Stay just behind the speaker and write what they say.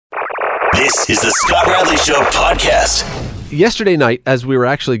This is the Scott Radley Show podcast. Yesterday night, as we were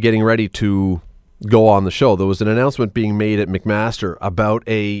actually getting ready to go on the show, there was an announcement being made at McMaster about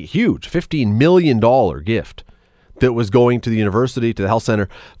a huge $15 million gift that was going to the university, to the health center,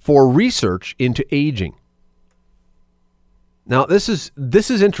 for research into aging. Now, this is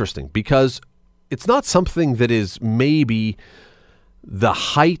interesting because it's not something that is maybe the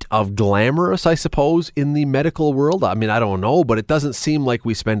height of glamorous, I suppose, in the medical world. I mean, I don't know, but it doesn't seem like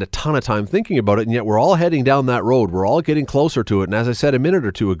we spend a ton of time thinking about it, and yet we're all heading down that road. We're all getting closer to it, and as I said a minute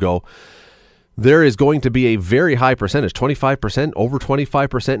or two ago, there is going to be a very high percentage, 25%, over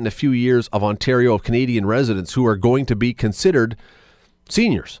 25% in a few years of Ontario Canadian residents who are going to be considered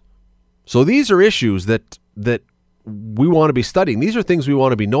seniors. So these are issues that we want to be studying. These are things we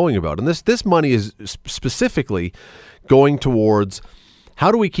want to be knowing about. And this money is specifically going towards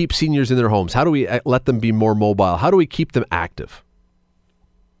how do we keep seniors in their homes? How do we let them be more mobile? How do we keep them active?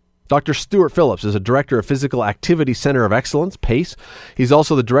 Dr. Stuart Phillips is a director of Physical Activity Center of Excellence, PACE. He's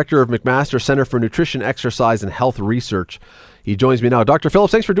also the director of McMaster Center for Nutrition, Exercise, and Health Research. He joins me now. Dr.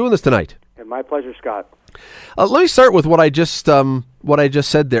 Phillips, thanks for doing this tonight. My pleasure, Scott. Let me start with what I just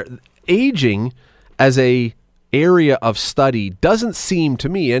said there. Aging as a area of study doesn't seem, to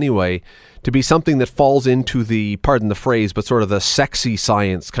me anyway, to be something that falls into the, pardon the phrase, but sort of the sexy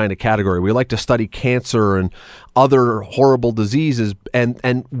science kind of category. We like to study cancer and other horrible diseases,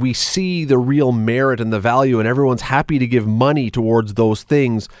 and we see the real merit and the value, and everyone's happy to give money towards those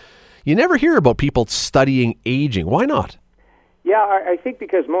things. You never hear about people studying aging. Why not? Yeah, I think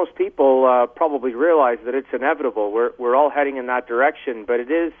because most people probably realize that it's inevitable. We're all heading in that direction, but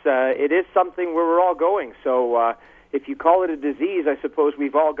it is something where we're all going. So if you call it a disease, I suppose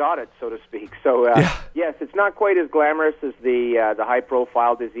we've all got it, so to speak. So yes, it's not quite as glamorous as the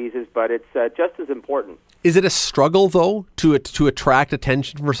high-profile diseases, but it's just as important. Is it a struggle though to attract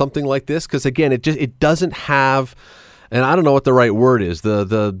attention for something like this? Because again, it doesn't have. And I don't know what the right word is,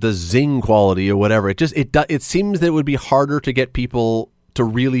 the zing quality or whatever. It seems that it would be harder to get people to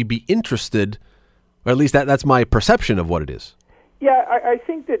really be interested, or at least that's my perception of what it is. Yeah, I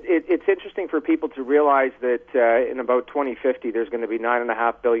think that it's interesting for people to realize that in about 2050 there's going to be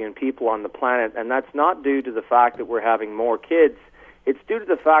 9.5 billion people on the planet, and that's not due to the fact that we're having more kids. It's due to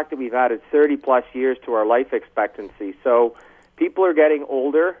the fact that we've added 30-plus years to our life expectancy. So people are getting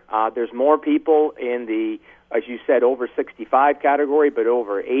older. There's more people in the, as you said, over 65 category, but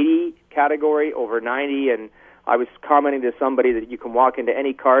over 80 category, over 90. And I was commenting to somebody that you can walk into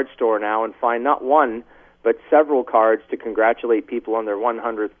any card store now and find not one, but several cards to congratulate people on their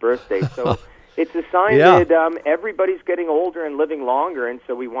 100th birthday. So it's a sign that everybody's getting older and living longer, and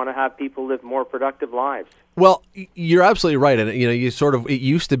so we want to have people live more productive lives. Well, you're absolutely right. And it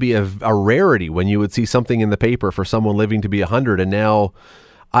used to be a rarity when you would see something in the paper for someone living to be 100, and now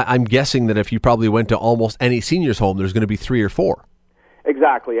I'm guessing that if you probably went to almost any senior's home, there's going to be 3 or 4.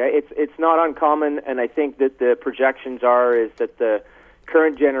 Exactly. It's not uncommon, and I think that the projections is that the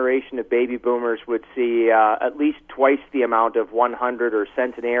current generation of baby boomers would see at least twice the amount of 100 or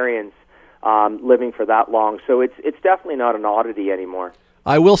centenarians living for that long. So it's definitely not an oddity anymore.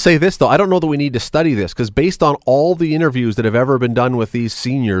 I will say this, though. I don't know that we need to study this, because based on all the interviews that have ever been done with these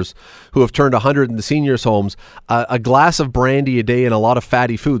seniors who have turned 100 in the seniors' homes, a glass of brandy a day and a lot of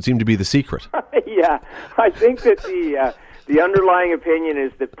fatty food seem to be the secret. Yeah, I think that the underlying opinion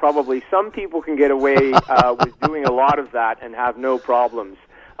is that probably some people can get away with doing a lot of that and have no problems.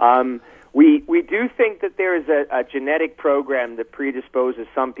 We do think that there is a genetic program that predisposes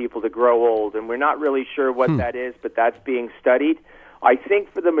some people to grow old, and we're not really sure what that is, but that's being studied. I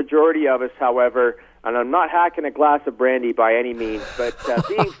think for the majority of us, however, and I'm not hacking a glass of brandy by any means, but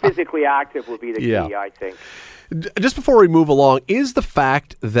being physically active will be the key, I think. Just before we move along, is the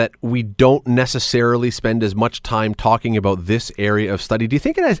fact that we don't necessarily spend as much time talking about this area of study, do you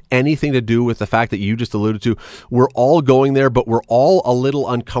think it has anything to do with the fact that you just alluded to? We're all going there, but we're all a little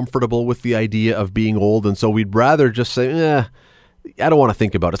uncomfortable with the idea of being old, and so we'd rather just say, I don't want to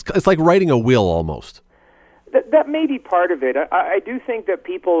think about it. It's like writing a will almost. That may be part of it. I do think that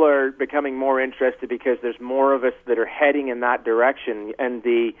people are becoming more interested because there's more of us that are heading in that direction, and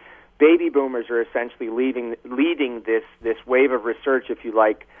the baby boomers are essentially leading this wave of research, if you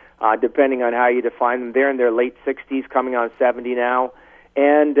like, depending on how you define them. They're in their late 60s, coming on 70 now,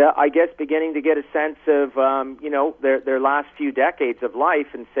 and I guess beginning to get a sense of their last few decades of life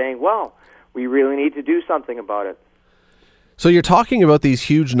and saying, well, we really need to do something about it. So you're talking about these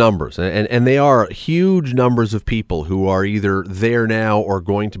huge numbers, and they are huge numbers of people who are either there now or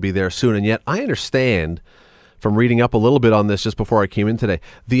going to be there soon. And yet I understand from reading up a little bit on this just before I came in today,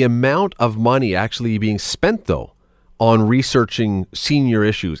 the amount of money actually being spent, though, on researching senior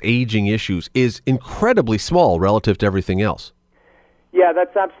issues, aging issues, is incredibly small relative to everything else. Yeah,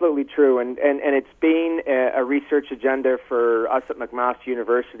 that's absolutely true, and it's been a research agenda for us at McMaster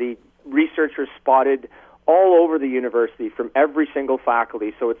University. Researchers spotted all over the university from every single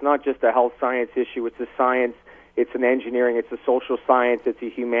faculty, so it's not just a health science issue, it's a science, it's an engineering, it's a social science, it's a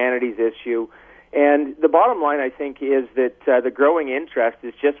humanities issue. And the bottom line, I think, is that the growing interest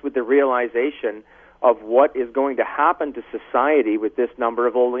is just with the realization of what is going to happen to society with this number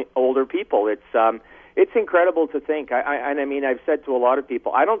of older people. It's incredible to think. I mean, I've said to a lot of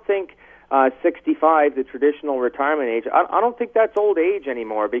people, I don't think 65, the traditional retirement age, I don't think that's old age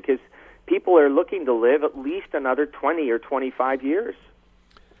anymore, because people are looking to live at least another 20 or 25 years.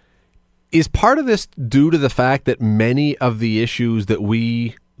 Is part of this due to the fact that many of the issues that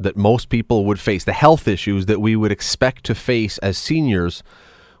most people would face, the health issues that we would expect to face as seniors,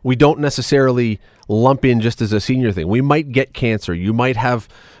 we don't necessarily lump in just as a senior thing? We might get cancer. You might have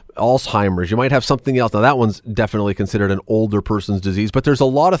Alzheimer's. You might have something else. Now, that one's definitely considered an older person's disease, but there's a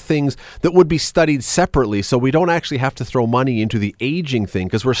lot of things that would be studied separately, so we don't actually have to throw money into the aging thing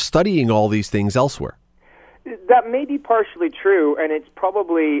because we're studying all these things elsewhere. That may be partially true, and it's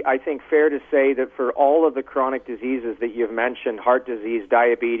probably, I think, fair to say that for all of the chronic diseases that you've mentioned, heart disease,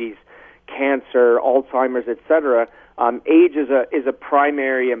 diabetes, cancer, Alzheimer's, etc., age is a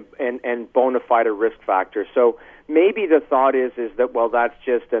primary and bona fide risk factor. So maybe the thought is that, well, that's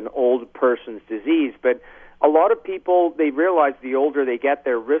just an old person's disease, but a lot of people, they realize the older they get,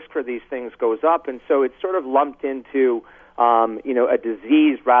 their risk for these things goes up, and so it's sort of lumped into a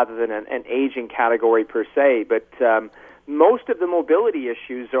disease rather than an aging category per se. But most of the mobility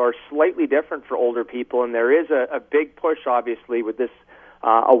issues are slightly different for older people, and there is a big push, obviously, with this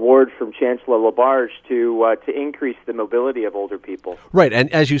award from Chancellor Labarge to increase the mobility of older people. Right,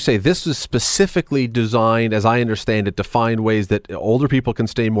 and as you say, this is specifically designed, as I understand it, to find ways that older people can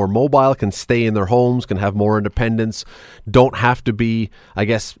stay more mobile, can stay in their homes, can have more independence, don't have to be, I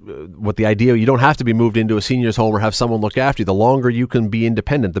guess, what the idea, you don't have to be moved into a senior's home or have someone look after you. The longer you can be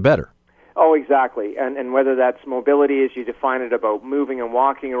independent, the better. Oh, exactly, and whether that's mobility as you define it, about moving and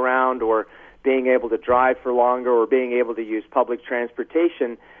walking around, or being able to drive for longer, or being able to use public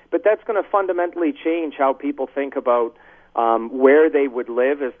transportation. But that's going to fundamentally change how people think about where they would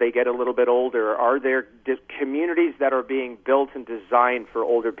live as they get a little bit older. Are there communities that are being built and designed for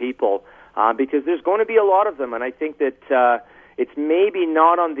older people? Because there's going to be a lot of them, and I think that it's maybe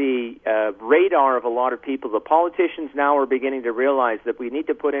not on the radar of a lot of people. The politicians now are beginning to realize that we need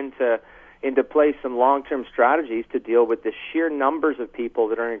to put into place some long-term strategies to deal with the sheer numbers of people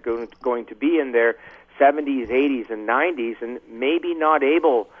that are going to be in their 70s, 80s, and 90s, and maybe not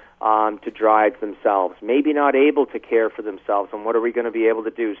able to drive themselves, maybe not able to care for themselves, and what are we going to be able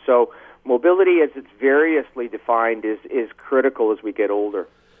to do? So mobility, as it's variously defined, is critical as we get older.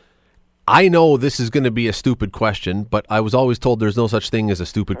 I know this is going to be a stupid question, but I was always told there's no such thing as a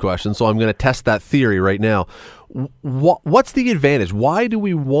stupid question, so I'm going to test that theory right now. What's the advantage? Why do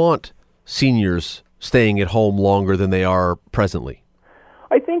we want seniors staying at home longer than they are presently?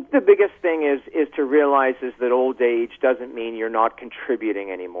 I think the biggest thing is to realize is that old age doesn't mean you're not contributing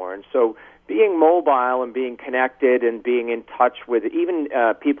anymore. And so being mobile and being connected and being in touch with even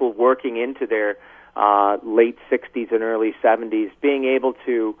people working into their late 60s and early 70s, being able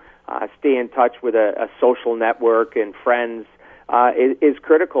to stay in touch with a social network and friends is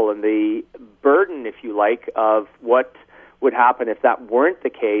critical. And the burden, if you like, of what would happen if that weren't the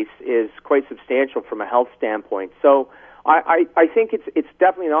case is quite substantial from a health standpoint. So I think it's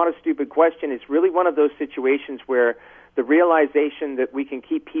definitely not a stupid question. It's really one of those situations where the realization that we can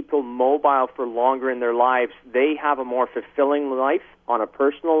keep people mobile for longer in their lives, they have a more fulfilling life on a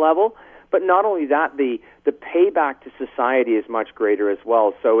personal level. But not only that, the payback to society is much greater as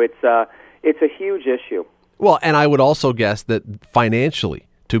well. So it's a huge issue. Well, and I would also guess that financially,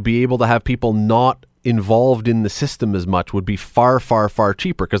 to be able to have people not involved in the system as much would be far, far, far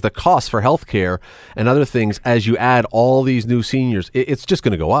cheaper, because the costs for healthcare and other things, as you add all these new seniors, it's just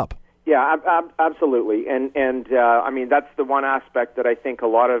going to go up. Yeah, absolutely. And I mean, that's the one aspect that I think a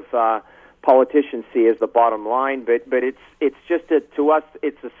lot of politicians see as the bottom line, but it's just to us,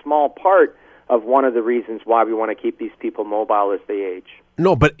 it's a small part of one of the reasons why we want to keep these people mobile as they age.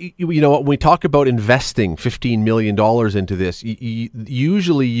 No, but you know, when we talk about investing $15 million into this,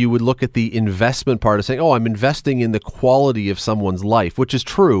 usually you would look at the investment part of saying, oh, I'm investing in the quality of someone's life, which is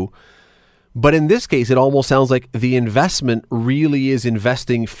true. But in this case, it almost sounds like the investment really is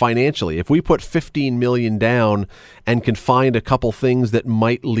investing financially. If we put $15 million down and can find a couple things that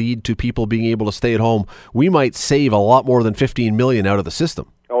might lead to people being able to stay at home, we might save a lot more than $15 million out of the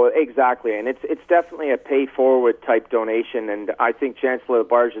system. Oh, Exactly, and it's definitely a pay-forward type donation, and I think Chancellor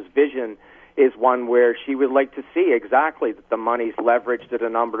Labarge's vision is one where she would like to see exactly that the money's leveraged at a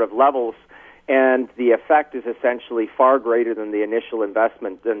number of levels, and the effect is essentially far greater than the initial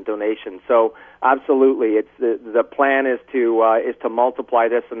investment and donation. So, absolutely, it's the plan is to multiply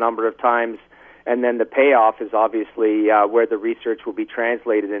this a number of times, and then the payoff is obviously where the research will be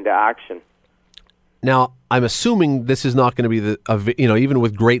translated into action. Now, I'm assuming this is not going to be even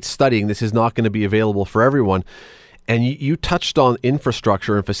with great studying, this is not going to be available for everyone. And you touched on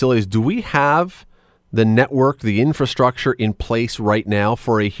infrastructure and facilities. Do we have the network, the infrastructure in place right now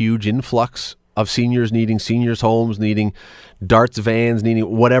for a huge influx of seniors needing seniors' homes, needing darts vans, needing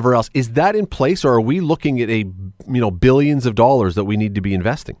whatever else? Is that in place, or are we looking at billions of dollars that we need to be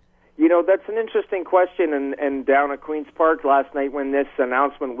investing? That's an interesting question, and down at Queen's Park last night when this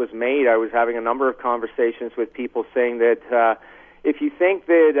announcement was made, I was having a number of conversations with people saying that if you think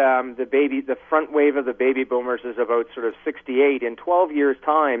that the front wave of the baby boomers is about sort of 68, in 12 years'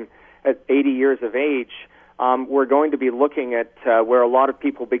 time, at 80 years of age, we're going to be looking at where a lot of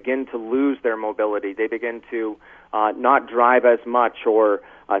people begin to lose their mobility. They begin to not drive as much, or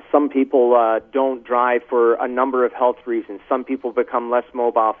some people don't drive for a number of health reasons. Some people become less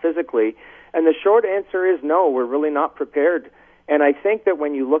mobile physically. And the short answer is no, we're really not prepared. And I think that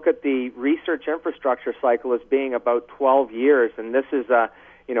when you look at the research infrastructure cycle as being about 12 years, and this is a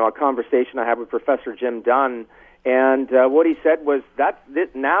conversation I had with Professor Jim Dunn, and what he said was that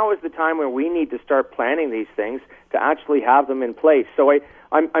now is the time where we need to start planning these things to actually have them in place. So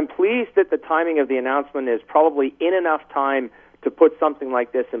I'm pleased that the timing of the announcement is probably in enough time to put something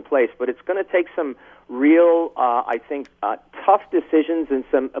like this in place, but it's going to take some real, tough decisions and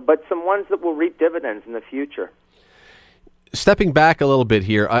some ones that will reap dividends in the future. Stepping back a little bit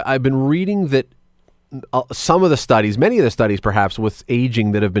here, I've been reading that some of the studies, many of the studies perhaps with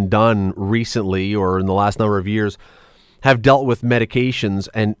aging that have been done recently or in the last number of years, have dealt with medications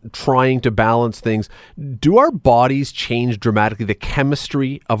and trying to balance things. Do our bodies change dramatically? The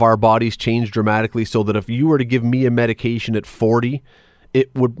chemistry of our bodies change dramatically so that if you were to give me a medication at 40,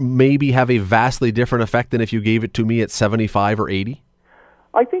 it would maybe have a vastly different effect than if you gave it to me at 75 or 80?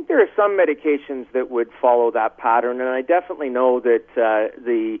 I think there are some medications that would follow that pattern, and I definitely know that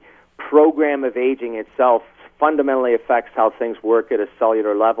the program of aging itself fundamentally affects how things work at a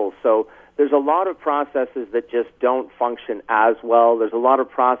cellular level. So there's a lot of processes that just don't function as well. There's a lot of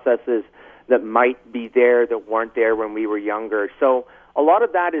processes that might be there that weren't there when we were younger. So a lot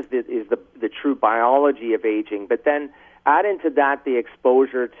of that is the true biology of aging. But then add into that the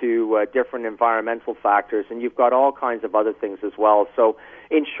exposure to different environmental factors, and you've got all kinds of other things as well. So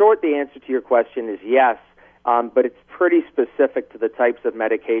in short, the answer to your question is yes, but it's pretty specific to the types of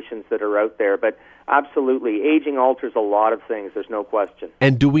medications that are out there. But absolutely, aging alters a lot of things, there's no question.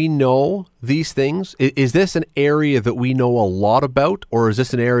 And do we know these things? Is this an area that we know a lot about, or is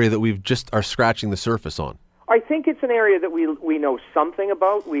this an area that we've just are scratching the surface on? I think it's an area that we know something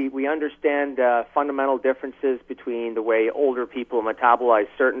about. We understand fundamental differences between the way older people metabolize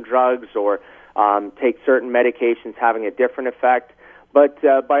certain drugs or take certain medications having a different effect. But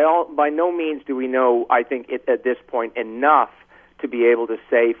by no means do we know, I think, at this point enough to be able to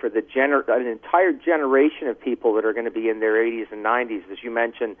say for an entire generation of people that are going to be in their 80s and 90s. As you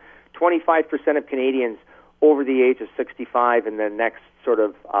mentioned, 25% of Canadians over the age of 65 in the next sort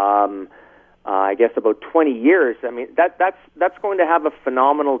of about 20 years. I mean, that's going to have a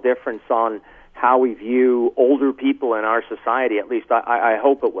phenomenal difference on how we view older people in our society. At least I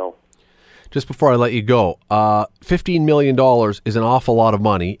hope it will. Just before I let you go, $15 million is an awful lot of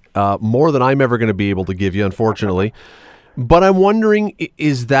money, more than I'm ever going to be able to give you, unfortunately. But I'm wondering,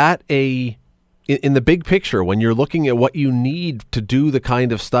 is that in the big picture, when you're looking at what you need to do the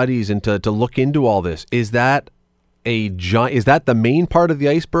kind of studies and to look into all this, is that the main part of the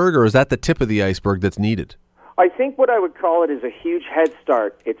iceberg, or is that the tip of the iceberg that's needed? I think what I would call it is a huge head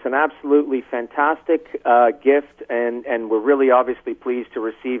start. It's an absolutely fantastic gift, and we're really obviously pleased to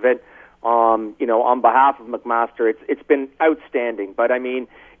receive it. On behalf of McMaster, it's been outstanding. But I mean,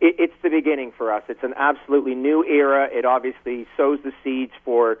 it's the beginning for us. It's an absolutely new era. It obviously sows the seeds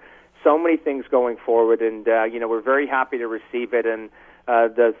for so many things going forward, and we're very happy to receive it. And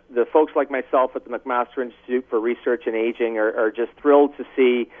the folks like myself at the McMaster Institute for Research in Aging are just thrilled to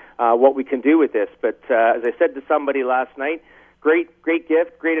see what we can do with this. But as I said to somebody last night, Great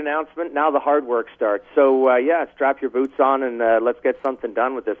gift, great announcement. Now the hard work starts. So, strap your boots on and let's get something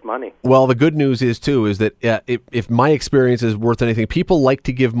done with this money. Well, the good news is that if my experience is worth anything, people like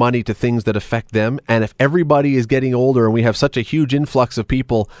to give money to things that affect them. And if everybody is getting older and we have such a huge influx of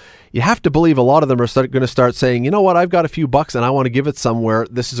people, you have to believe a lot of them are going to start saying, you know what, I've got a few bucks and I want to give it somewhere.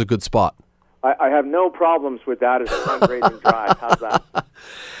 This is a good spot. I have no problems with that as a fundraising drive. How's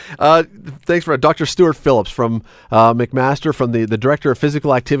that? Thanks for Dr. Stuart Phillips from McMaster, from the Director of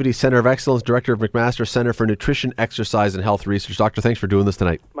Physical Activity Center of Excellence, Director of McMaster Center for Nutrition, Exercise, and Health Research. Doctor, thanks for doing this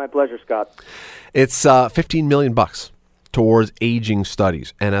tonight. My pleasure, Scott. It's $15 million towards aging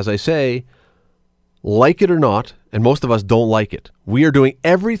studies. And as I say, like it or not, and most of us don't like it, we are doing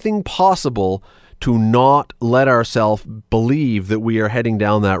everything possible to not let ourselves believe that we are heading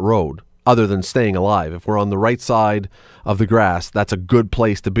down that road, other than staying alive. If we're on the right side of the grass, that's a good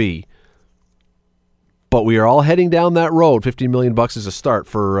place to be. But we are all heading down that road. $15 million is a start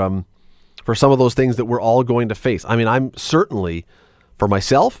for some of those things that we're all going to face. I mean, I'm certainly, for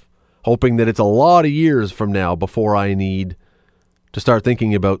myself, hoping that it's a lot of years from now before I need to start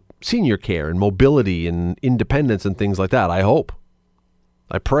thinking about senior care and mobility and independence and things like that. I hope.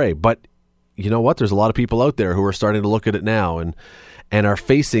 I pray. But you know what? There's a lot of people out there who are starting to look at it now and are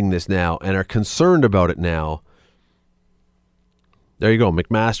facing this now and are concerned about it now. There you go.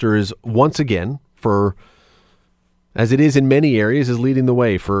 McMaster is once again, as it is in many areas, is leading the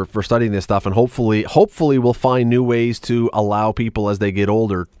way for studying this stuff. And hopefully we'll find new ways to allow people as they get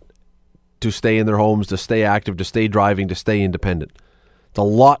older to stay in their homes, to stay active, to stay driving, to stay independent. It's a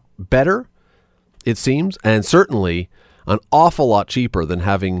lot better, it seems, and certainly an awful lot cheaper than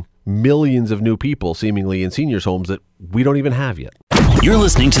having millions of new people seemingly in seniors' homes that we don't even have yet. You're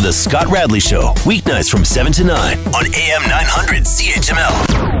listening to The Scott Radley Show, weeknights from 7 to 9 on AM 900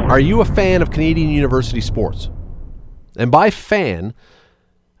 CHML. Are you a fan of Canadian university sports? And by fan,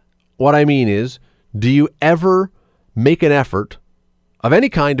 what I mean is, do you ever make an effort of any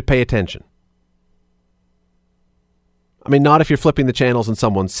kind to pay attention? I mean, not if you're flipping the channels and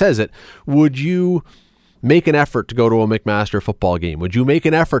someone says it. Would you make an effort to go to a McMaster football game? Would you make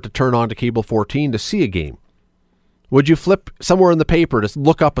an effort to turn on to Cable 14 to see a game? Would you flip somewhere in the paper to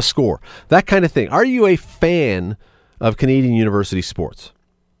look up a score? That kind of thing. Are you a fan of Canadian university sports?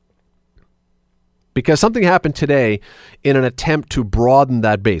 Because something happened today in an attempt to broaden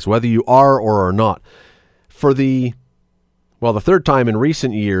that base, whether you are or are not. For the third time in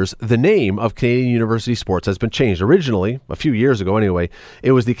recent years, the name of Canadian university sports has been changed. Originally, a few years ago anyway,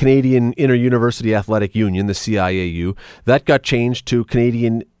 it was the Canadian Inter-University Athletic Union, the CIAU. That got changed to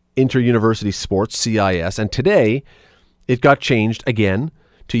Canadian Inter-University Sports, CIS, and today it got changed again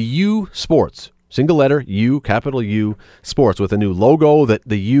to U Sports. Single letter, U, capital U, Sports, with a new logo that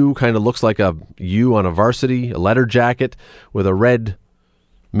the U kind of looks like a U on a varsity, a letter jacket with a red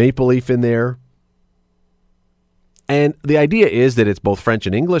maple leaf in there. And the idea is that it's both French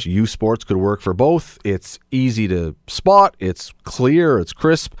and English. U Sports could work for both. It's easy to spot. It's clear. It's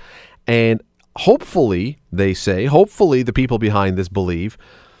crisp. And hopefully, they say, hopefully the people behind this believe,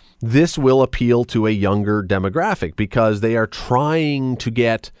 this will appeal to a younger demographic because they are trying to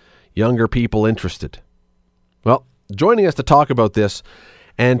get younger people interested. Well, joining us to talk about this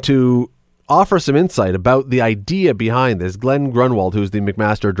and to offer some insight about the idea behind this, Glen Grunwald, who's the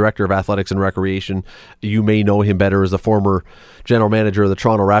McMaster Director of Athletics and Recreation. You may know him better as a former general manager of the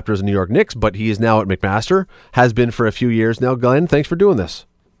Toronto Raptors and New York Knicks, but he is now at McMaster, has been for a few years now. Glen, thanks for doing this.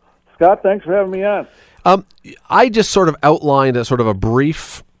 Scott, thanks for having me on. I just sort of outlined a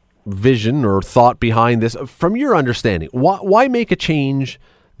brief vision or thought behind this. From your understanding, why make a change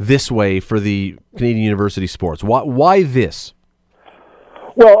this way for the Canadian university sports? Why this?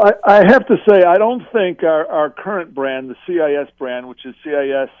 Well, I have to say, I don't think our current brand, the CIS brand, which is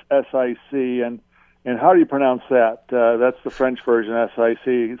CIS-SIC, and how do you pronounce that? That's the French version,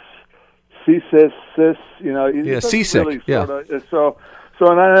 SIC. CIS, you know. Yeah, CISIC, really yeah. So,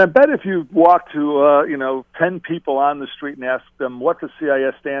 and I bet if you walk to, 10 people on the street and ask them what the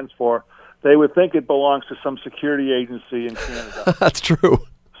CIS stands for, they would think it belongs to some security agency in Canada. That's true.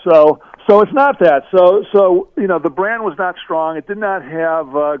 So it's not that. So the brand was not strong. It did not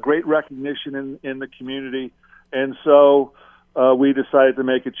have great recognition in the community, and so we decided to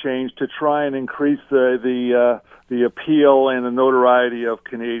make a change to try and increase the appeal and the notoriety of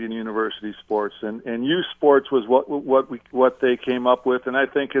Canadian university sports. And U Sports was what they came up with, and I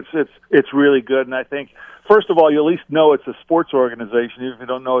think it's really good. And I think first of all, you at least know it's a sports organization, even if you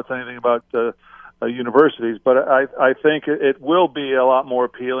don't know it's anything about universities, but I think it will be a lot more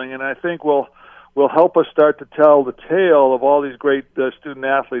appealing, and I think will help us start to tell the tale of all these great student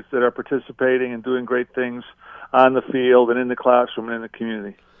athletes that are participating and doing great things on the field and in the classroom and in the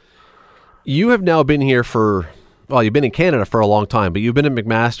community. You have now been here you've been in Canada for a long time, but you've been in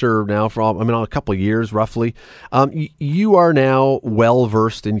McMaster now for, a couple of years, roughly. You are now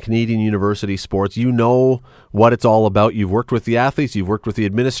well-versed in Canadian university sports. You know what it's all about. You've worked with the athletes. You've worked with the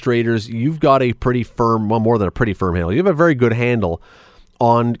administrators. You've got a pretty firm, well, more than a pretty firm handle. You have a very good handle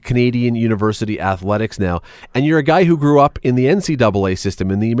on Canadian university athletics now. And you're a guy who grew up in the NCAA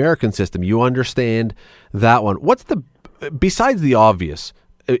system, in the American system. You understand that one. Besides the obvious,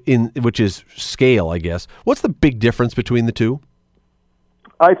 which is scale, I guess, what's the big difference between the two?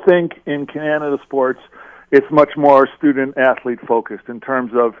 I think in Canada sports, it's much more student-athlete focused in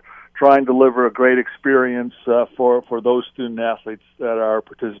terms of trying to deliver a great experience for those student-athletes that are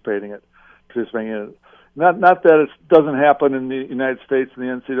participating in it. Not that it doesn't happen in the United States and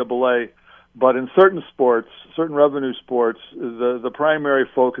the NCAA, but in certain sports, certain revenue sports, the primary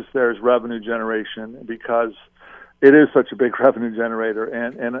focus there is revenue generation because it is such a big revenue generator,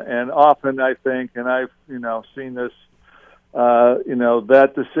 and often I think, and I've seen this,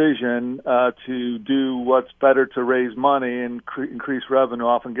 that decision to do what's better to raise money and increase revenue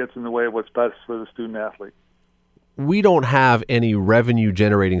often gets in the way of what's best for the student athlete. We don't have any revenue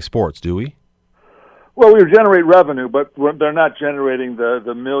generating sports, do we? Well, we generate revenue, but they're not generating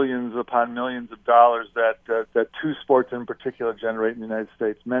the millions upon millions of dollars that two sports in particular generate in the United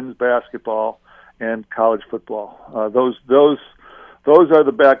States: men's basketball and college football. Those are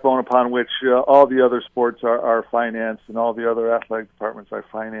the backbone upon which all the other sports are financed, and all the other athletic departments are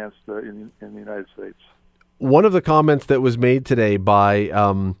financed in the United States. One of the comments that was made today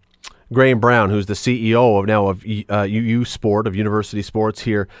by Graham Brown, who's the CEO of UU Sport, of University Sports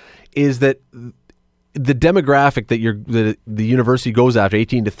here, is that the demographic that the university goes after,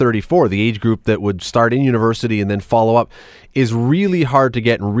 18 to 34, the age group that would start in university and then follow up, is really hard to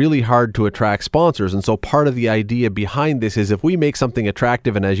get and really hard to attract sponsors. And so part of the idea behind this is if we make something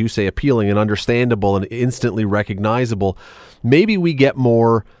attractive and, as you say, appealing and understandable and instantly recognizable, maybe we get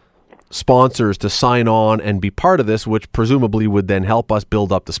more sponsors to sign on and be part of this, which presumably would then help us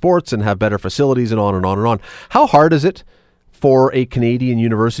build up the sports and have better facilities and on and on and on. How hard is it for a Canadian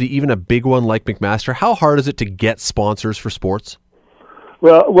university, even a big one like McMaster? How hard is it to get sponsors for sports?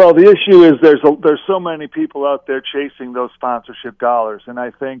 Well, the issue is there's so many people out there chasing those sponsorship dollars, and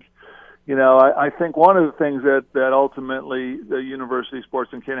I think, I think one of the things that ultimately the university sports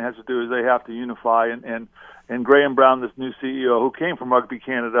in Canada has to do is they have to unify, and Graham Brown, this new CEO who came from Rugby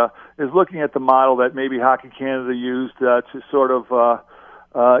Canada, is looking at the model that maybe Hockey Canada used to sort of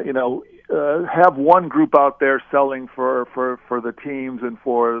have one group out there selling for the teams and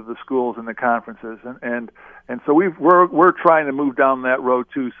for the schools and the conferences, and so we're trying to move down that road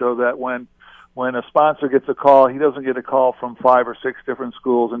too, so that when a sponsor gets a call, he doesn't get a call from 5 or 6 different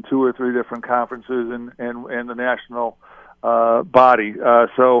schools and 2 or 3 different conferences and the national body.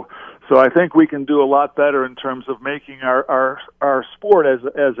 So I think we can do a lot better in terms of making our sport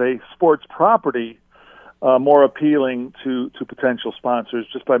as a sports property more appealing to potential sponsors,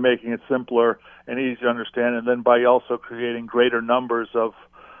 just by making it simpler and easy to understand, and then by also creating greater numbers of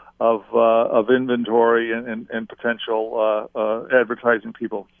inventory and potential advertising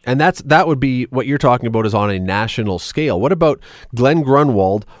people. And that would be what you're talking about, is on a national scale. What about Glen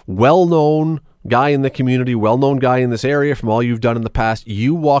Grunwald, well-known guy in the community, well-known guy in this area from all you've done in the past?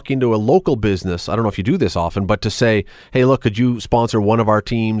 You walk into a local business, I don't know if you do this often, but to say, hey, look, could you sponsor one of our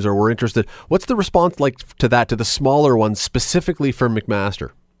teams, or we're interested? What's the response like to that, to the smaller ones, specifically for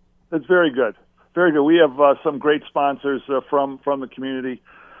McMaster? It's very good. Very good. We have some great sponsors from the community.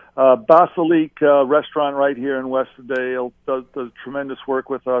 Basilique restaurant right here in Westerdale does tremendous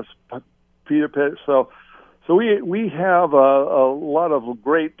work with us. Peter Pitt. So we have a lot of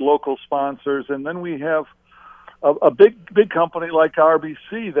great local sponsors, and then we have a big company like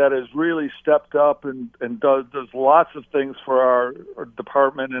RBC that has really stepped up and does lots of things for our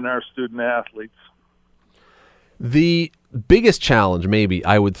department and our student athletes. The biggest challenge, maybe,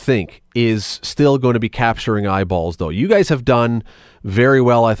 I would think, is still going to be capturing eyeballs, though. You guys have done very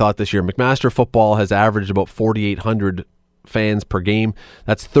well, I thought, this year. McMaster football has averaged about 4,800 fans per game.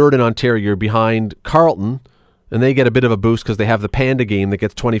 That's third in Ontario. You're behind Carleton, and they get a bit of a boost because they have the Panda game that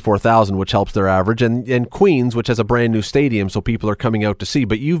gets 24,000, which helps their average, and Queens, which has a brand new stadium, so people are coming out to see.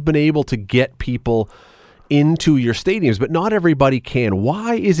 But you've been able to get people into your stadiums, but not everybody can.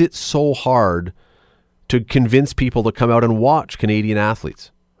 Why is it so hard to convince people to come out and watch Canadian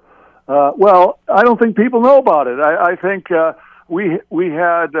athletes? Well, I don't think people know about it. I think we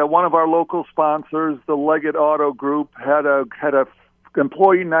had one of our local sponsors, the Leggett Auto Group, had a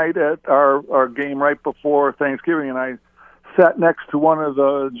employee night at our game right before Thanksgiving, and I sat next to one of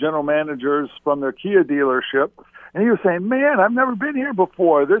the general managers from their Kia dealership, and he was saying, "Man, I've never been here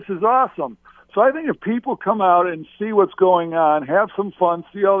before. This is awesome." So I think if people come out and see what's going on, have some fun,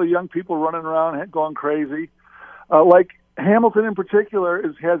 see all the young people running around going crazy, like Hamilton in particular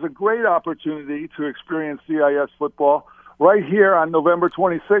has a great opportunity to experience CIS football right here on November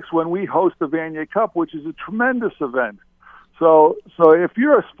 26th when we host the Vanier Cup, which is a tremendous event. So if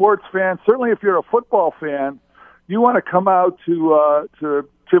you're a sports fan, certainly if you're a football fan, you want to come out to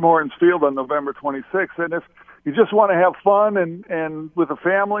Tim Hortons Field on November 26th. And if you just want to have fun and with a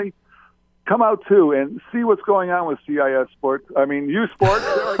family, come out too and see what's going on with CIS sports. I mean, U Sports.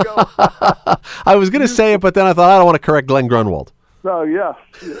 There I go. I was going to say it, but then I thought I don't want to correct Glen Grunwald. So yeah,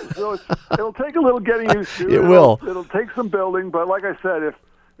 so it'll take a little getting used to. It will. It'll take some building, but like I said,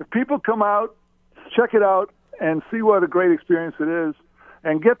 if people come out, check it out, and see what a great experience it is,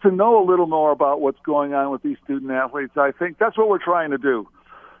 and get to know a little more about what's going on with these student athletes, I think that's what we're trying to do.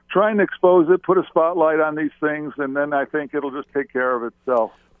 Trying to expose it, put a spotlight on these things, and then I think it'll just take care of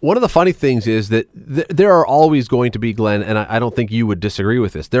itself. One of the funny things is that there are always going to be, Glenn, and I don't think you would disagree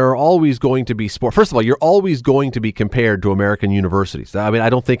with this, there are always going to be sport. First of all, you're always going to be compared to American universities. I mean, I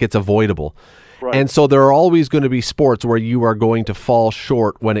don't think it's avoidable. Right. And so there are always going to be sports where you are going to fall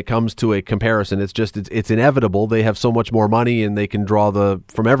short when it comes to a comparison. It's inevitable. They have so much more money and they can draw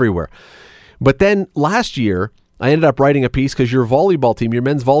from everywhere. But then last year, I ended up writing a piece because your volleyball team, your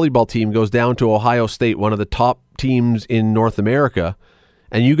men's volleyball team, goes down to Ohio State, one of the top teams in North America,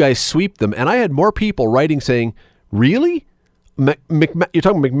 and you guys sweep them. And I had more people writing saying, really? You're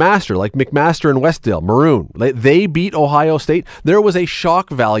talking McMaster, like McMaster and Westdale, Maroon. They beat Ohio State. There was a shock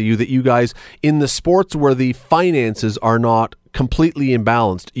value that you guys, in the sports where the finances are not completely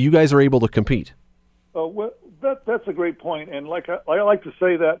imbalanced, you guys are able to compete. Well, that's a great point. And like I like to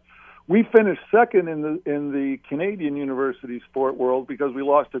say that we finished second in the Canadian university sport world because we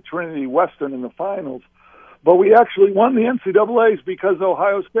lost to Trinity Western in the finals. But we actually won the NCAAs because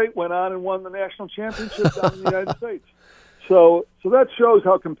Ohio State went on and won the national championship down in the United States. So that shows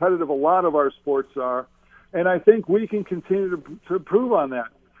how competitive a lot of our sports are, and I think we can continue to improve on that.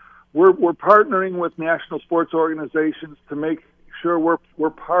 We're partnering with national sports organizations to make sure we're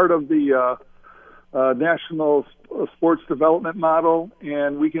part of the national sports development model,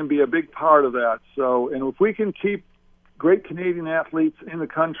 and we can be a big part of that. So, and if we can keep great Canadian athletes in the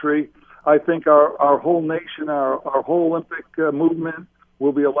country, I think our whole nation, our whole Olympic movement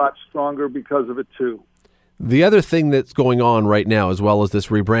will be a lot stronger because of it too. The other thing that's going on right now, as well as this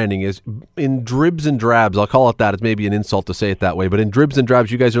rebranding, is in dribs and drabs. I'll call it that. It's maybe an insult to say it that way, but in dribs and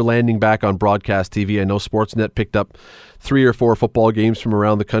drabs, you guys are landing back on broadcast TV. I know Sportsnet picked up 3 or 4 football games from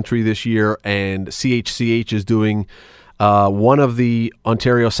around the country this year, and CHCH is doing one of the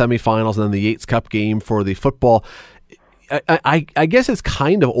Ontario semifinals and then the Yates Cup game for the football. I guess it's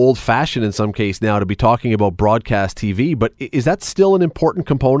kind of old-fashioned in some case now to be talking about broadcast TV, but is that still an important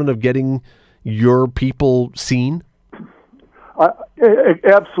component of getting your people seen?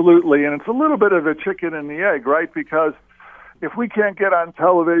 Absolutely, and it's a little bit of a chicken and the egg, right? Because if we can't get on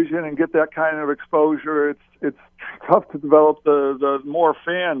television and get that kind of exposure, it's tough to develop the more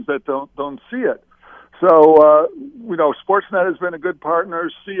fans that don't see it. So, Sportsnet has been a good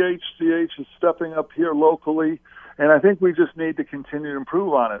partner. CHCH is stepping up here locally, and I think we just need to continue to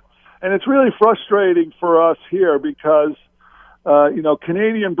improve on it. And it's really frustrating for us here because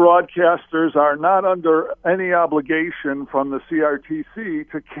Canadian broadcasters are not under any obligation from the CRTC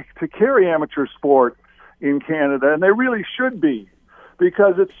to carry amateur sport in Canada, and they really should be,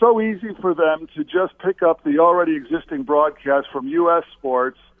 because it's so easy for them to just pick up the already existing broadcast from U.S.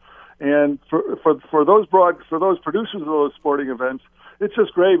 sports, and for those producers of those sporting events, it's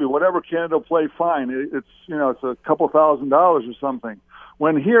just gravy. Whatever Canada play, fine. It's a couple $1,000 or something.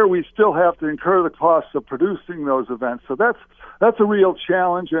 When here we still have to incur the costs of producing those events. So that's a real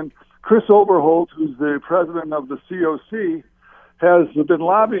challenge. And Chris Overholt, who's the president of the COC, has been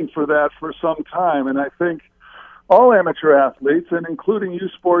lobbying for that for some time. And I think all amateur athletes, and including U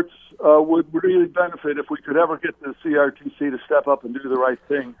Sports, would really benefit if we could ever get the CRTC to step up and do the right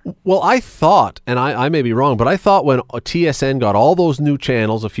thing. Well, I thought, and I may be wrong, but I thought when TSN got all those new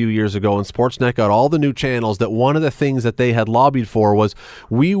channels a few years ago and Sportsnet got all the new channels, that one of the things that they had lobbied for was,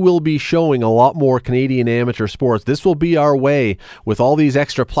 we will be showing a lot more Canadian amateur sports. This will be our way with all these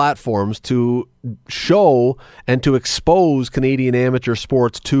extra platforms to show and to expose Canadian amateur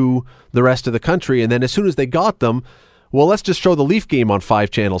sports to the rest of the country. And then as soon as they got them, well, let's just show the Leaf game on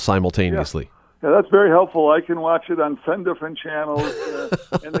 5 channels simultaneously. Yeah, that's very helpful. I can watch it on 10 different channels,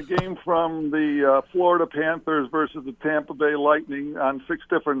 and the game from the Florida Panthers versus the Tampa Bay Lightning on 6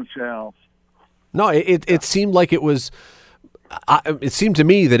 different channels. No, it seemed like it was it seemed to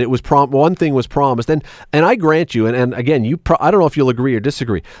me that it was one thing was promised, and I grant you, and again, I don't know if you'll agree or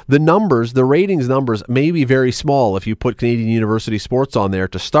disagree. The ratings numbers may be very small if you put Canadian University Sports on there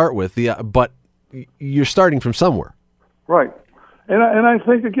to start with. But you're starting from somewhere, right? And I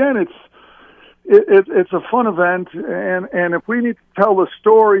think again, it's a fun event, and if we need to tell the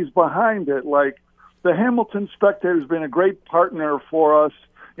stories behind it, like the Hamilton Spectator has been a great partner for us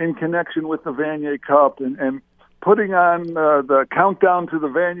in connection with the Vanier Cup and putting on the countdown to the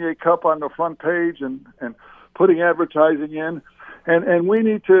Vanier Cup on the front page and putting advertising in. And we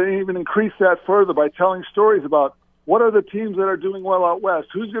need to even increase that further by telling stories about what are the teams that are doing well out west,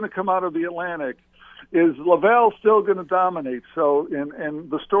 who's going to come out of the Atlantic, is Laval still going to dominate? So, and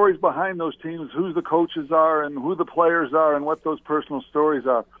the stories behind those teams, who the coaches are and who the players are and what those personal stories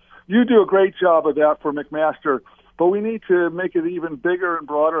are. You do a great job of that for McMaster, but we need to make it even bigger and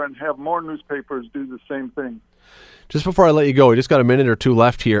broader and have more newspapers do the same thing. Just before I let you go, we just got a minute or two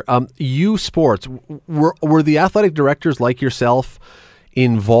left here. U Sports, were the athletic directors like yourself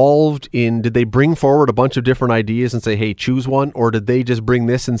involved in, did they bring forward a bunch of different ideas and say, hey, choose one, or did they just bring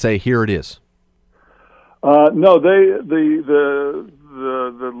this and say, here it is? No, the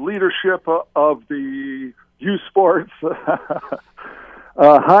leadership of the U Sports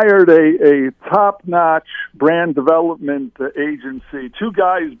hired a top-notch brand development agency, two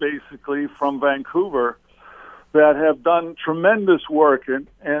guys basically from Vancouver that have done tremendous work.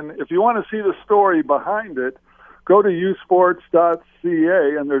 And if you want to see the story behind it, go to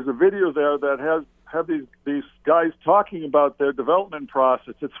usports.ca, and there's a video there that have these guys talking about their development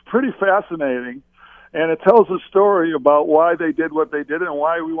process. It's pretty fascinating, and it tells a story about why they did what they did and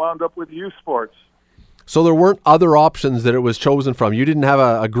why we wound up with U Sports. So there weren't other options that it was chosen from. You didn't have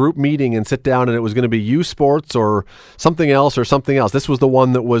a group meeting and sit down and it was going to be U Sports or something else or something else. This was the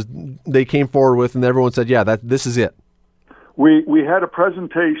one that they came forward with, and everyone said, yeah, this is it. We had a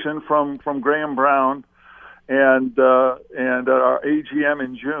presentation from Graham Brown and at our AGM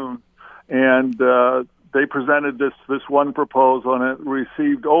in June, and they presented this one proposal, and it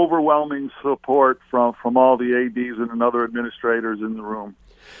received overwhelming support from all the ADs and other administrators in the room.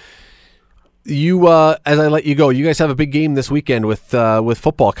 You, as I let you go, you guys have a big game this weekend with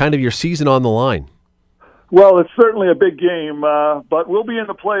football, kind of your season on the line. Well, it's certainly a big game, but we'll be in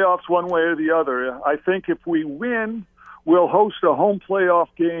the playoffs one way or the other. I think if we win, we'll host a home playoff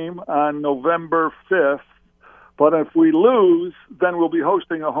game on November 5th. But if we lose, then we'll be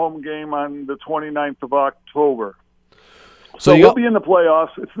hosting a home game on the 29th of October. So we'll be in the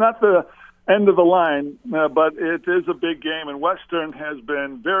playoffs. It's not the end of the line, but it is a big game, and Western has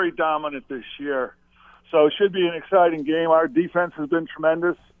been very dominant this year. So it should be an exciting game. Our defense has been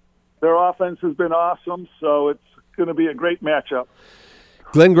tremendous. Their offense has been awesome, so it's going to be a great matchup.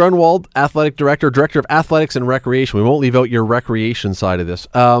 Glen Grunwald, Athletic Director of Athletics and Recreation. We won't leave out your recreation side of this.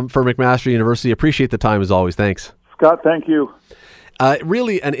 For McMaster University, appreciate the time as always. Thanks. Scott, thank you.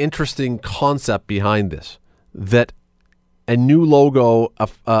 Really an interesting concept behind this, that a new logo,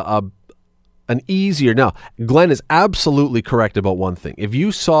 an easier... Now, Glenn is absolutely correct about one thing. If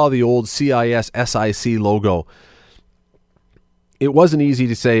you saw the old CIS-SIC logo, it wasn't easy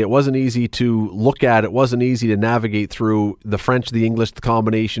to say. It wasn't easy to look at. It wasn't easy to navigate through the French, the English, the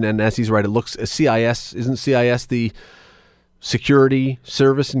combination. And as he's right, it looks... CIS, isn't CIS the security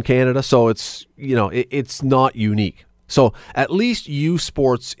service in Canada? So it's, it's not unique. So at least U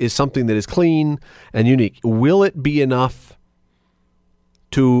Sports is something that is clean and unique. Will it be enough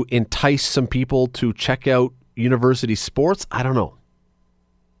to entice some people to check out university sports? I don't know.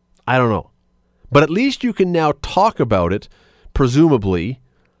 But at least you can now talk about it, presumably.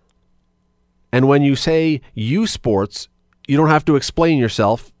 And when you say U Sports, you don't have to explain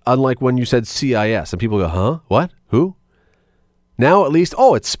yourself, unlike when you said CIS. And people go, huh? What? Who? Now at least,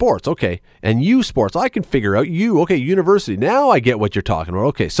 it's sports, okay. And U Sports, I can figure out university. Now I get what you're talking about.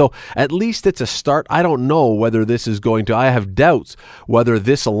 Okay, so at least it's a start. I don't know whether this is going to, I have doubts whether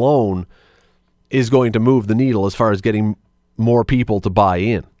this alone is going to move the needle as far as getting more people to buy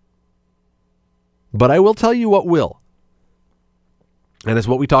in. But I will tell you what will. And it's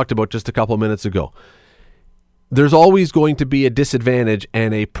what we talked about just a couple of minutes ago. There's always going to be a disadvantage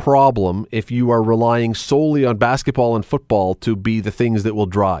and a problem if you are relying solely on basketball and football to be the things that will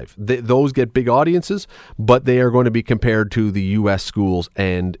drive. Those get big audiences, but they are going to be compared to the U.S. schools.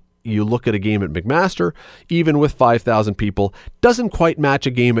 And you look at a game at McMaster, even with 5,000 people, doesn't quite match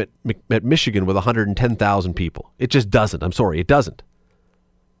a game at Michigan with 110,000 people. It just doesn't. I'm sorry, it doesn't.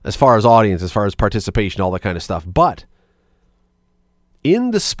 As far as audience, as far as participation, all that kind of stuff. But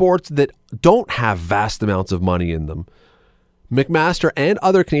in the sports that don't have vast amounts of money in them, McMaster and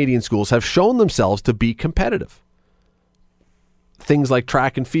other Canadian schools have shown themselves to be competitive. things like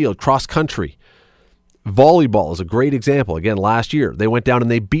track and field, cross country. Volleyball is a great example. Again, last year, they went down and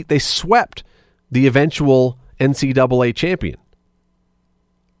they swept the eventual NCAA champion.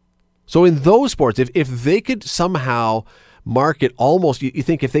 So in those sports, if they could somehow market almost, you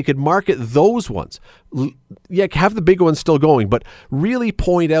think if they could market those ones, have the big ones still going, but really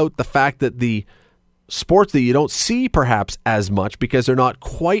point out the fact that the sports that you don't see perhaps as much because they're not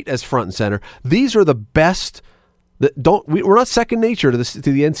quite as front and center, these are the best. We're not second nature to the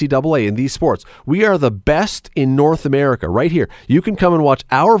NCAA in these sports. We are the best in North America right here. You can come and watch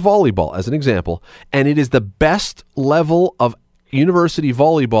our volleyball as an example, and it is the best level of university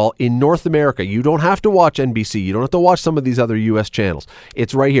volleyball in North America. You don't have to watch NBC. You don't have to watch some of these other U.S. channels.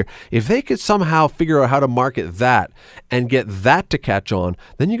 It's right here. If they could somehow figure out how to market that and get that to catch on,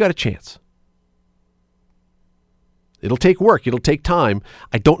 then you got a chance. It'll take work. It'll take time.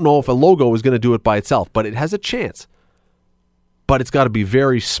 I don't know if a logo is going to do it by itself, but it has a chance. But it's got to be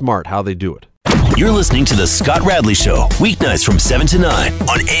very smart how they do it. You're listening to The Scott Radley Show, weeknights from 7 to 9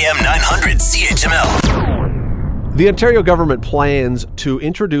 on AM 900 CHML. The Ontario government plans to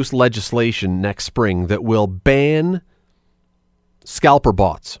introduce legislation next spring that will ban scalper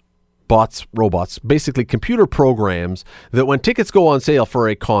bots. Robots, basically computer programs that when tickets go on sale for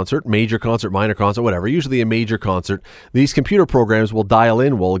a concert, major concert, minor concert, whatever, usually a major concert, these computer programs will dial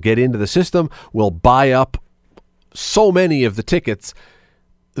in, will get into the system, will buy up so many of the tickets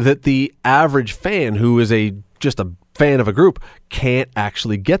that the average fan who is just a fan of a group can't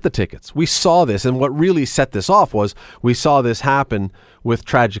actually get the tickets. We saw this, and what really set this off was we saw this happen with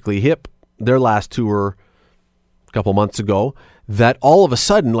Tragically Hip, their last tour a couple months ago, that all of a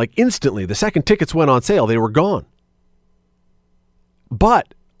sudden, like instantly, the second tickets went on sale, they were gone.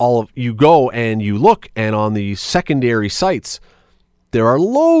 But you go and you look, and on the secondary sites, there are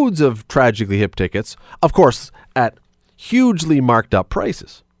loads of Tragically Hip tickets, of course, at hugely marked up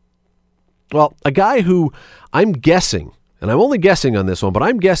prices. Well, a guy who I'm guessing, and I'm only guessing on this one, but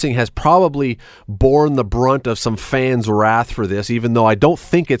I'm guessing has probably borne the brunt of some fans' wrath for this, even though I don't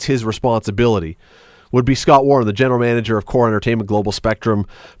think it's his responsibility, would be Scott Warren, the general manager of Core Entertainment Global Spectrum,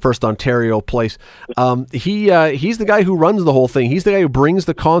 First Ontario Place. He's the guy who runs the whole thing. He's the guy who brings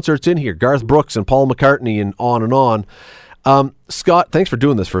the concerts in here, Garth Brooks and Paul McCartney and on and on. Scott, thanks for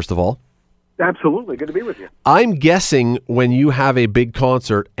doing this, first of all. Absolutely. Good to be with you. I'm guessing when you have a big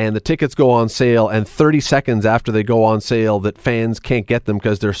concert and the tickets go on sale and 30 seconds after they go on sale that fans can't get them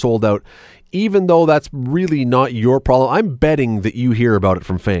because they're sold out, even though that's really not your problem, I'm betting that you hear about it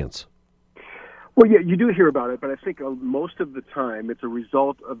from fans. Well, yeah, you do hear about it, but I think most of the time it's a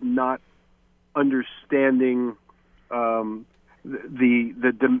result of not understanding the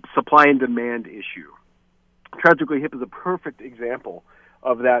supply and demand issue. Tragically Hip is a perfect example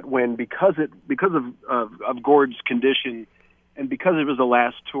of that when because of Gord's condition and because it was the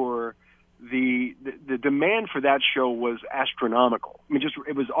last tour, the demand for that show was astronomical. I mean,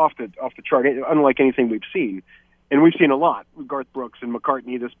 it was off the chart, unlike anything we've seen, and we've seen a lot with Garth Brooks and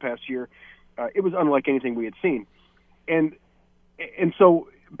McCartney this past year. It was unlike anything we had seen, and so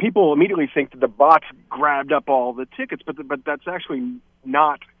people immediately think that the bots grabbed up all the tickets, but that's actually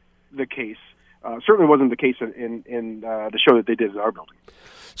not the case. Certainly wasn't the case in the show that they did at our building.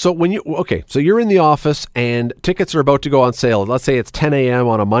 So so you're in the office and tickets are about to go on sale. Let's say it's 10 a.m.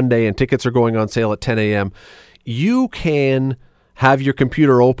 on a Monday and tickets are going on sale at 10 a.m. You can have your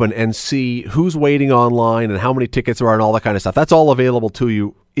computer open and see who's waiting online and how many tickets there are and all that kind of stuff. That's all available to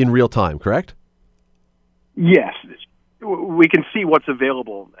you in real time, correct? Yes. We can see what's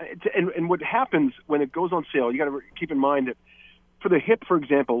available. And what happens when it goes on sale, you got to keep in mind that for the Hip, for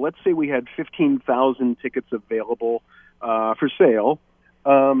example, let's say we had 15,000 tickets available for sale,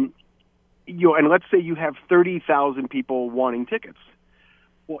 and let's say you have 30,000 people wanting tickets.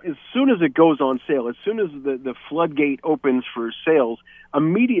 Well, as soon as it goes on sale, as soon as the floodgate opens for sales,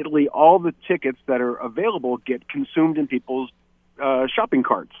 immediately all the tickets that are available get consumed in people's shopping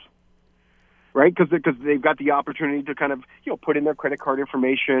carts, right? Because they've got the opportunity to kind of put in their credit card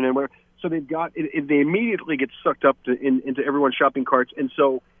information and whatever. So they immediately get sucked up into everyone's shopping carts. And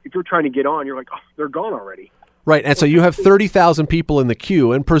so if you're trying to get on, you're like, oh, they're gone already. Right, and so you have 30,000 people in the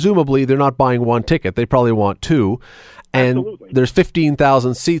queue, and presumably they're not buying one ticket. They probably want two. And Absolutely. There's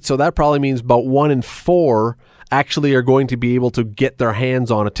 15,000 seats, so that probably means about 1 in 4 actually are going to be able to get their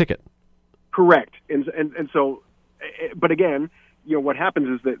hands on a ticket. Correct. And so, but again, what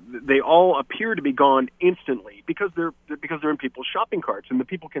happens is that they all appear to be gone instantly because they're in people's shopping carts, and the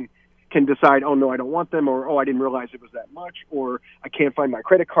people can decide, oh no, I don't want them, or oh, I didn't realize it was that much, or I can't find my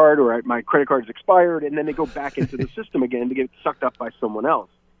credit card, or my credit card is expired, and then they go back into the system again to get sucked up by someone else.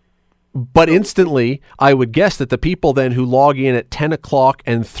 But instantly, I would guess that the people then who log in at 10 o'clock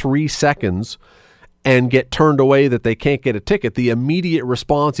and 3 seconds and get turned away that they can't get a ticket, the immediate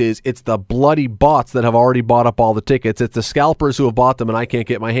response is, it's the bloody bots that have already bought up all the tickets. It's the scalpers who have bought them, and I can't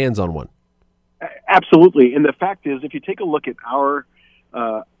get my hands on one. Absolutely. And the fact is, if you take a look at our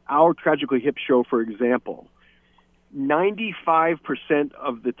Tragically Hip show, for example, 95%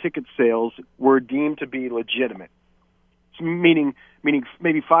 of the ticket sales were deemed to be legitimate. Meaning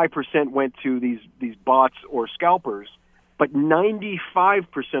maybe 5% went to these bots or scalpers, but 95%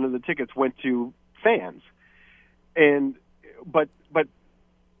 of the tickets went to fans. But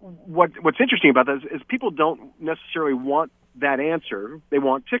what's interesting about that is people don't necessarily want that answer. They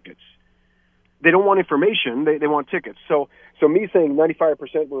want tickets. They don't want information. They want tickets. So me saying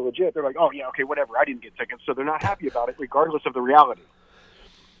 95% were legit, they're like, oh yeah, okay, whatever. I didn't get tickets, so they're not happy about it, regardless of the reality.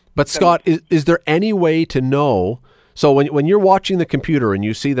 But Scott, is there any way to know? So when you're watching the computer and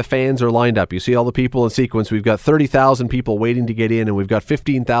you see the fans are lined up, you see all the people in sequence, we've got 30,000 people waiting to get in and we've got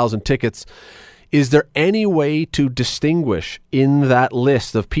 15,000 tickets. Is there any way to distinguish in that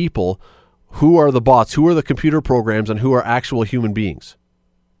list of people who are the bots, who are the computer programs, and who are actual human beings?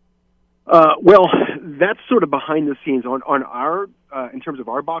 Well, that's sort of behind the scenes on our in terms of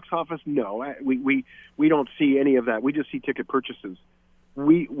our box office. No, we don't see any of that. We just see ticket purchases.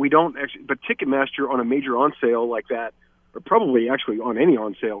 We don't actually, but Ticketmaster on a major on sale like that, or probably actually on any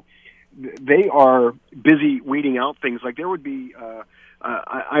on sale, they are busy weeding out things. Like there would be,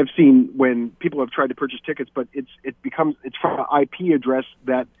 I've seen when people have tried to purchase tickets, but it's from an IP address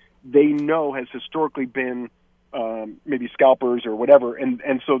that they know has historically been maybe scalpers or whatever,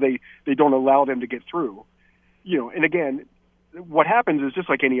 and so they don't allow them to get through. And again, what happens is just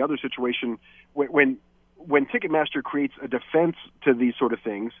like any other situation when Ticketmaster creates a defense to these sort of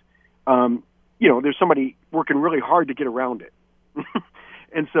things, there's somebody working really hard to get around it.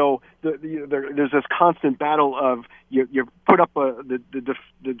 And so there's this constant battle of you put up the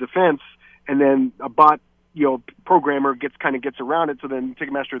defense, and then a bot programmer gets around it. So then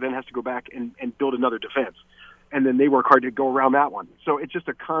Ticketmaster then has to go back and build another defense, and then they work hard to go around that one. So it's just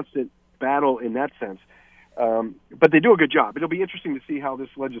a constant battle in that sense. But they do a good job. It'll be interesting to see how this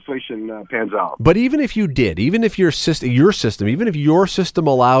legislation pans out. But even if you did, even if your system, even if your system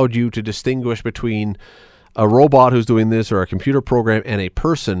allowed you to distinguish between a robot who's doing this or a computer program and a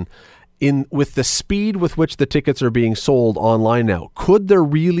person, with the speed with which the tickets are being sold online now, could there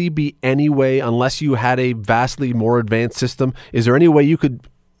really be any way, unless you had a vastly more advanced system, is there any way you could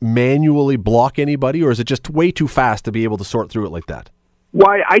manually block anybody, or is it just way too fast to be able to sort through it like that?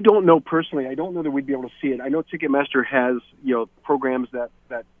 Why, I don't know personally. I don't know that we'd be able to see it. I know Ticketmaster has programs that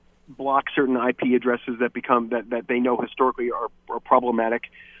block certain IP addresses that they know historically are problematic.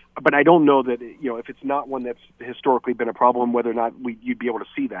 But I don't know that if it's not one that's historically been a problem, whether or not you'd be able to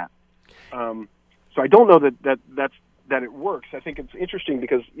see that. So I don't know that it works. I think it's interesting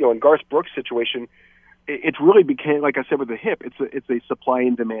because in Garth Brooks' situation, it's really became, like I said with the hip, it's a supply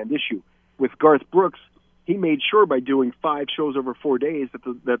and demand issue. With Garth Brooks, he made sure by doing 5 shows over 4 days that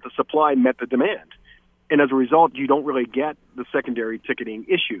the supply met the demand. And as a result, you don't really get the secondary ticketing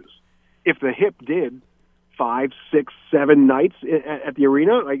issues. If the hip did 5, 6, 7 nights at the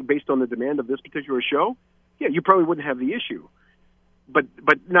arena, like based on the demand of this particular show, yeah, you probably wouldn't have the issue. But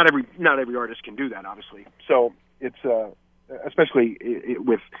not every artist can do that, obviously. So it's especially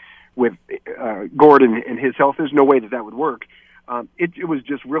with Gordon and his health, there's no way that would work. It was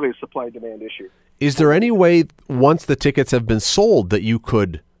just really a supply-demand issue. Is there any way, once the tickets have been sold, that you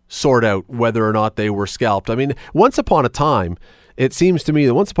could sort out whether or not they were scalped? I mean, once upon a time, it seems to me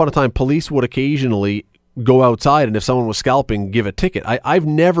that police would occasionally go outside and if someone was scalping, give a ticket. I've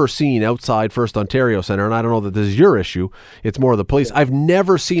never seen outside First Ontario Centre, and I don't know that this is your issue, it's more the police. I've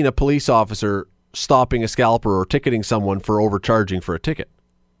never seen a police officer stopping a scalper or ticketing someone for overcharging for a ticket.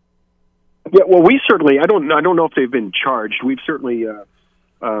 Yeah, well, we certainly, I don't know if they've been charged. We've certainly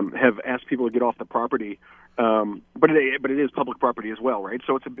have asked people to get off the property, but it is public property as well, right?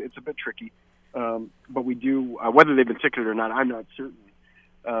 So it's a bit tricky. But we do, whether they've been ticketed or not, I'm not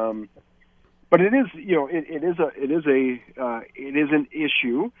certain. But it is, it is an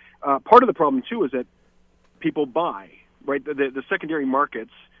issue. Part of the problem too is that people buy, right? The secondary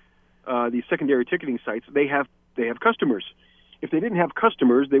markets, these secondary ticketing sites, they have customers. If they didn't have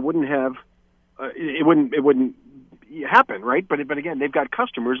customers, they wouldn't have. It wouldn't happen, right? But again, they've got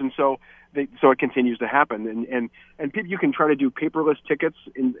customers, and so it continues to happen. And people, you can try to do paperless tickets,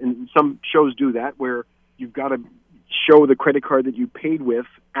 and some shows do that, where you've got to show the credit card that you paid with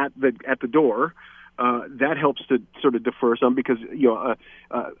at the door. That helps to sort of defer some, because a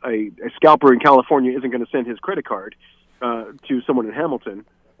scalper in California isn't going to send his credit card to someone in Hamilton.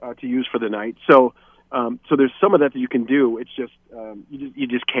 to use for the night. So there's some of that you can do. It's just you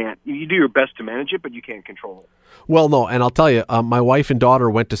just can't. You do your best to manage it, but you can't control it. Well, no, and I'll tell you, my wife and daughter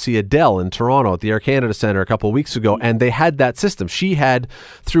went to see Adele in Toronto at the Air Canada Centre a couple of weeks ago, and they had that system. She had,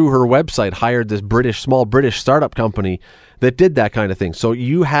 through her website, hired this small British startup company that did that kind of thing. So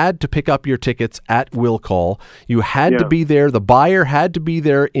you had to pick up your tickets at will call. You had to be there. The buyer had to be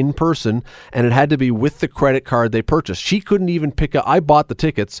there in person, and it had to be with the credit card they purchased. She couldn't even pick up. I bought the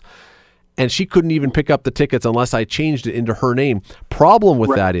tickets, and she couldn't even pick up the tickets unless I changed it into her name. Problem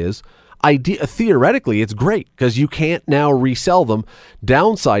with that is, theoretically, it's great because you can't now resell them.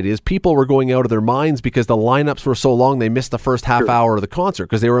 Downside is people were going out of their minds because the lineups were so long they missed the first half hour of the concert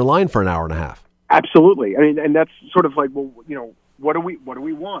because they were in line for an hour and a half. Absolutely. I mean, and that's sort of like, well, what do we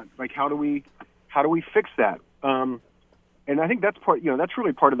want? Like, how do we fix that? And I think that's that's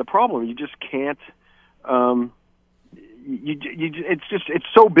really part of the problem. You just can't. It's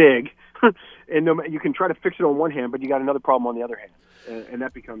so big, and you can try to fix it on one hand, but you got another problem on the other hand. And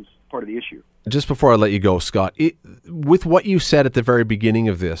that becomes part of the issue. Just before I let you go, Scott, with what you said at the very beginning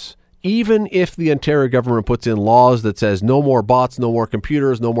of this, even if the Ontario government puts in laws that says no more bots, no more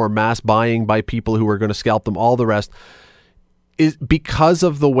computers, no more mass buying by people who are going to scalp them, all the rest, is because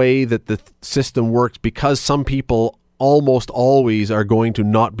of the way that the system works, because some people almost always are going to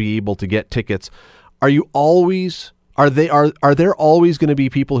not be able to get tickets, are there always going to be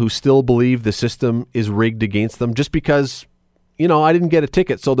people who still believe the system is rigged against them just because I didn't get a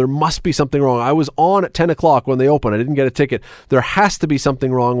ticket, so there must be something wrong. I was on at 10 o'clock when they opened. I didn't get a ticket. There has to be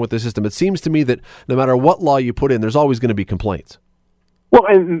something wrong with the system. It seems to me that no matter what law you put in, there's always going to be complaints. Well,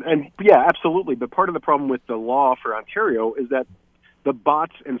 and yeah, absolutely. But part of the problem with the law for Ontario is that the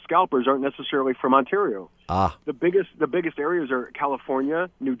bots and scalpers aren't necessarily from Ontario. The biggest areas are California,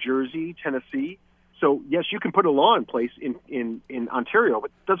 New Jersey, Tennessee. So yes, you can put a law in place in Ontario,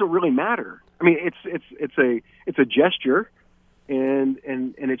 but it doesn't really matter. I mean, it's a gesture. And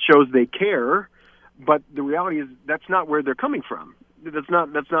it shows they care, but the reality is that's not where they're coming from. That's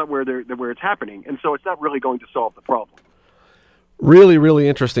not where it's happening, and so it's not really going to solve the problem. Really, really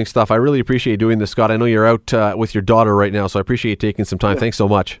interesting stuff. I really appreciate doing this, Scott. I know you're out with your daughter right now, so I appreciate you taking some time. Thanks so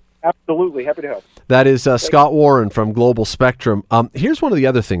much. Absolutely, happy to help. That is Scott Warren from Global Spectrum. Here's one of the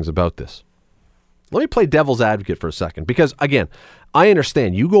other things about this. Let me play devil's advocate for a second, because again, I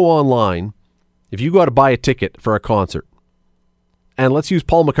understand you go online, if you go out to buy a ticket for a concert. And let's use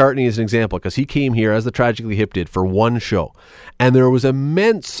Paul McCartney as an example, because he came here, as the Tragically Hip did, for one show. And there was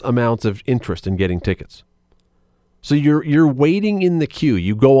immense amounts of interest in getting tickets. So you're waiting in the queue.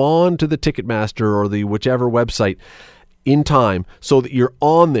 You go on to the Ticketmaster or the whichever website in time so that you're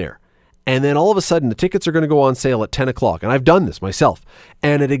on there. And then all of a sudden, the tickets are going to go on sale at 10 o'clock. And I've done this myself.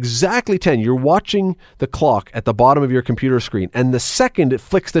 And at exactly 10, you're watching the clock at the bottom of your computer screen. And the second it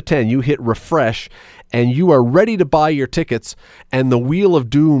flicks to 10, you hit refresh, and you are ready to buy your tickets. And the wheel of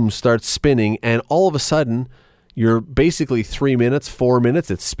doom starts spinning. And all of a sudden, you're basically 3 minutes, 4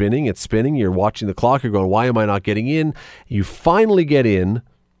 minutes. It's spinning. You're watching the clock. You're going, why am I not getting in? You finally get in,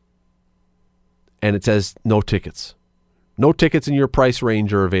 and it says no tickets. No tickets in your price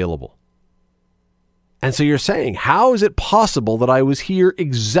range are available. And so you're saying, how is it possible that I was here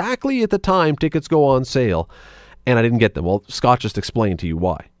exactly at the time tickets go on sale and I didn't get them? Well, Scott just explained to you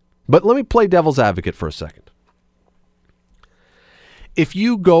why. But let me play devil's advocate for a second. If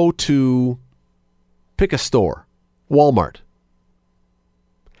you go to pick a store, Walmart,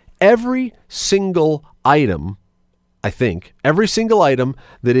 every single item, every single item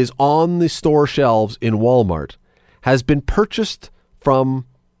that is on the store shelves in Walmart has been purchased from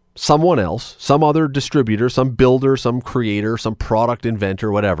someone else, some other distributor, some builder, some creator, some product inventor,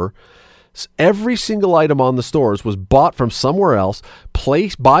 whatever. Every single item on the stores was bought from somewhere else,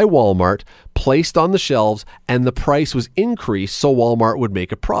 placed by Walmart, placed on the shelves, and the price was increased so Walmart would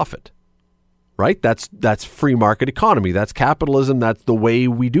make a profit. Right? That's free market economy. That's capitalism. That's the way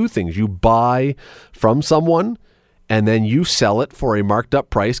we do things. You buy from someone and then you sell it for a marked up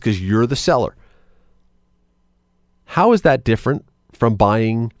price because you're the seller. How is that different from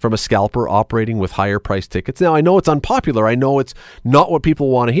buying from a scalper operating with higher price tickets? Now, I know it's unpopular. I know it's not what people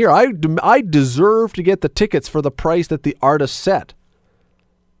want to hear. I deserve to get the tickets for the price that the artist set.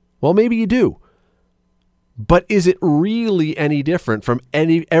 Well, maybe you do. But is it really any different from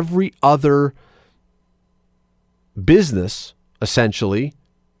every other business, essentially,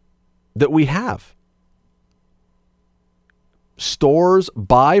 that we have? Stores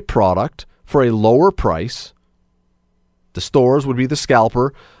buy product for a lower price. The stores would be the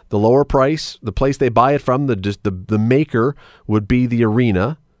scalper. The lower price, the place they buy it from, the maker would be the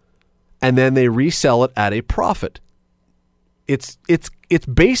arena, and then they resell it at a profit. It's it's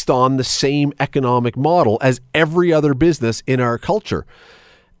based on the same economic model as every other business in our culture.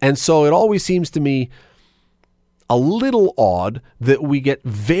 And so it always seems to me a little odd that we get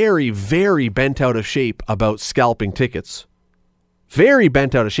very, very bent out of shape about scalping tickets. Very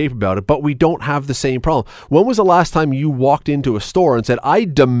bent out of shape about it, but we don't have the same problem. When was the last time you walked into a store and said, I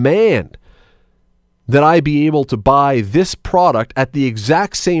demand that I be able to buy this product at the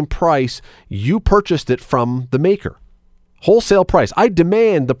exact same price you purchased it from the maker? Wholesale price. I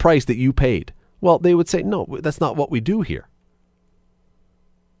demand the price that you paid. Well, they would say, no, that's not what we do here.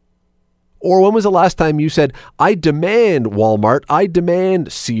 Or when was the last time you said, I demand Walmart, I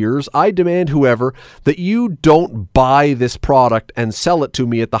demand Sears, I demand whoever, that you don't buy this product and sell it to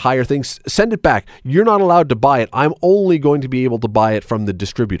me at the higher things. Send it back. You're not allowed to buy it. I'm only going to be able to buy it from the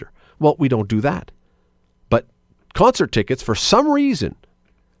distributor. Well, we don't do that. But concert tickets, for some reason,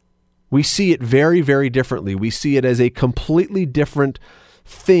 we see it very, very differently. We see it as a completely different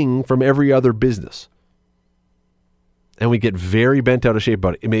thing from every other business. And we get very bent out of shape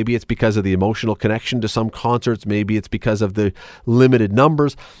about it. Maybe it's because of the emotional connection to some concerts. Maybe it's because of the limited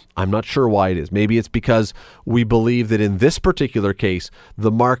numbers. I'm not sure why it is. Maybe it's because we believe that in this particular case,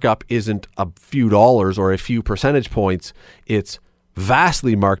 the markup isn't a few dollars or a few percentage points. It's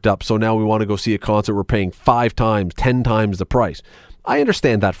vastly marked up. So now we want to go see a concert. We're paying 5 times, 10 times the price. I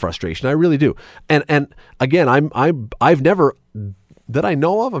understand that frustration. I really do. And again, I've never, that I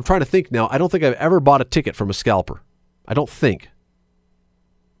know of, I'm trying to think now, I don't think I've ever bought a ticket from a scalper. I don't think.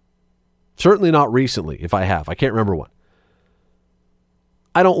 Certainly not recently, if I have. I can't remember one.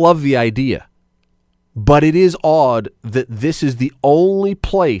 I don't love the idea. But it is odd that this is the only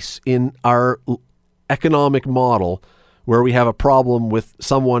place in our economic model where we have a problem with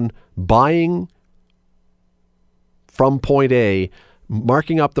someone buying from point A,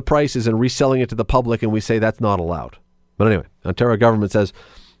 marking up the prices and reselling it to the public, and we say that's not allowed. But anyway, Ontario government says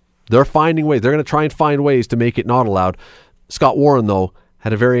they're finding ways. They're going to try and find ways to make it not allowed. Scott Warren, though,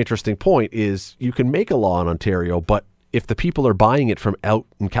 had a very interesting point, is you can make a law in Ontario, but if the people are buying it from out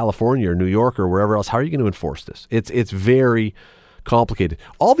in California or New York or wherever else, how are you going to enforce this? It's very complicated.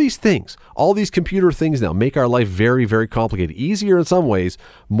 All these things, all these computer things now make our life very, very complicated. Easier in some ways,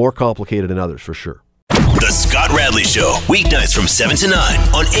 more complicated in others, for sure. The Scott Radley Show, weeknights from 7 to 9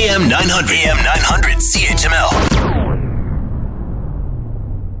 on AM 900. AM 900 CHML.